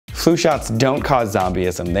Flu shots don't cause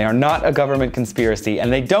zombieism. They are not a government conspiracy,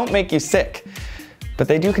 and they don't make you sick. But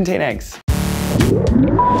they do contain eggs.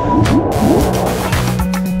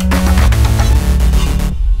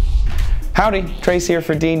 Howdy, Trace here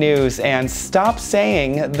for DNews, and stop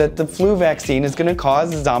saying that the flu vaccine is going to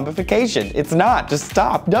cause zombification. It's not. Just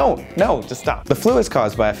stop. Don't. No, just stop. The flu is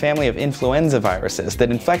caused by a family of influenza viruses that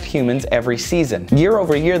infect humans every season. Year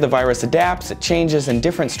over year, the virus adapts, it changes, and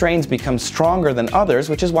different strains become stronger than others,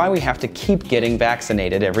 which is why we have to keep getting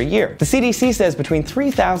vaccinated every year. The CDC says between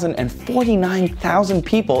 3,000 and 49,000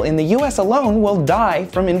 people in the US alone will die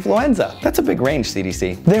from influenza. That's a big range,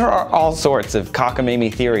 CDC. There are all sorts of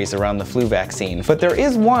cockamamie theories around the flu vaccine, but there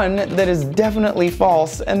is one that is definitely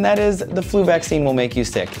false, and that is the flu vaccine will make you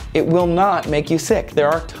sick. It will not make you sick. There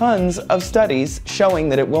are tons of studies showing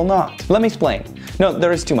that it will not. Let me explain. No,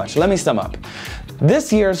 there is too much. Let me sum up.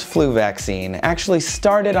 This year's flu vaccine actually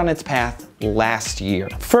started on its path last year.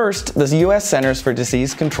 First, the US Centers for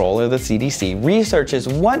Disease Control, or the CDC, researches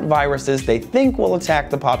what viruses they think will attack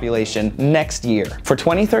the population next year. For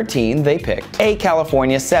 2013, they picked A.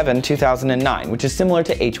 California 7 2009, which is similar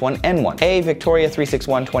to H1N1, A. Victoria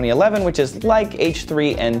 361 2011, which is like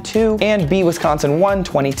H3N2, and B. Wisconsin 1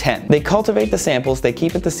 2010. They cultivate the samples they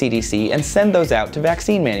keep at the CDC and send those out to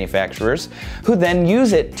vaccine manufacturers, who then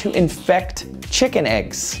use it to infect chicken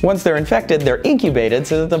eggs. Once they're infected, they're incubated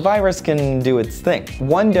so that the virus can do its thing.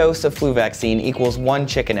 One dose of flu vaccine equals one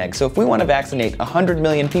chicken egg. So if we want to vaccinate 100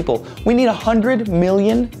 million people, we need 100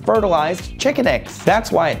 million fertilized chicken eggs. That's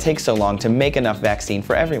why it takes so long to make enough vaccine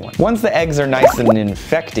for everyone. Once the eggs are nice and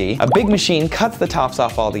infecty, a big machine cuts the tops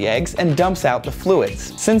off all the eggs and dumps out the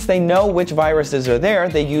fluids. Since they know which viruses are there,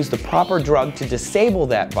 they use the proper drug to disable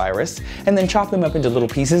that virus and then chop them up into little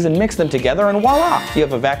pieces and mix them together, and voila! You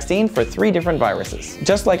have a vaccine for 3 different viruses.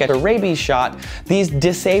 Just like a rabies shot, these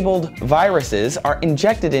disabled viruses are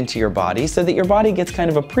injected into your body so that your body gets kind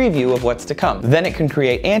of a preview of what's to come. Then it can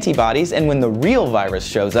create antibodies, and when the real virus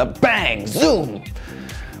shows up, bang, zoom,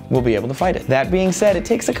 we'll be able to fight it. That being said, it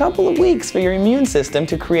takes a couple of weeks for your immune system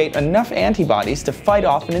to create enough antibodies to fight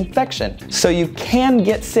off an infection. So you can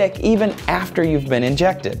get sick even after you've been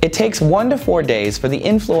injected. It takes 1 to 4 days for the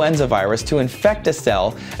influenza virus to infect a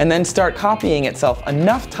cell and then start copying itself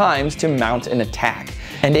enough times to mount an attack.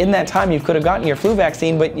 And in that time, you could have gotten your flu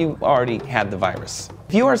vaccine, but you already had the virus.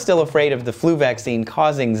 If you are still afraid of the flu vaccine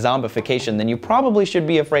causing zombification, then you probably should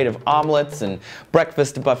be afraid of omelets and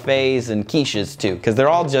breakfast buffets and quiches too, because they're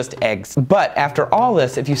all just eggs. But after all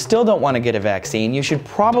this, if you still don't want to get a vaccine, you should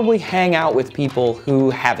probably hang out with people who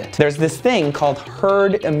have it. There's this thing called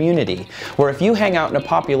herd immunity, where if you hang out in a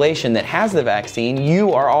population that has the vaccine,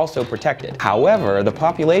 you are also protected. However, the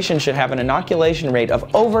population should have an inoculation rate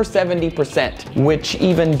of over 70%, which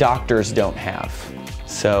even doctors don't have.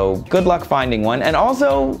 So good luck finding one, and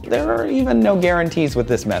also there are even no guarantees with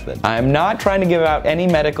this method. I'm not trying to give out any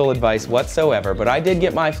medical advice whatsoever, but I did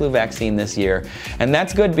get my flu vaccine this year, and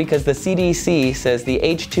that's good because the CDC says the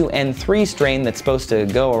H2N3 strain that's supposed to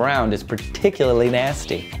go around is particularly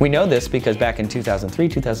nasty. We know this because back in 2003,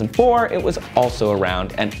 2004, it was also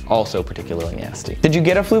around and also particularly nasty. Did you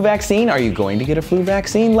get a flu vaccine? Are you going to get a flu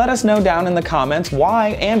vaccine? Let us know down in the comments why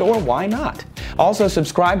and or why not. Also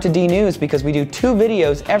subscribe to DNews because we do 2 videos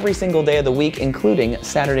every single day of the week, including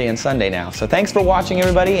Saturday and Sunday now. So thanks for watching,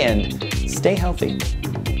 everybody, and stay healthy.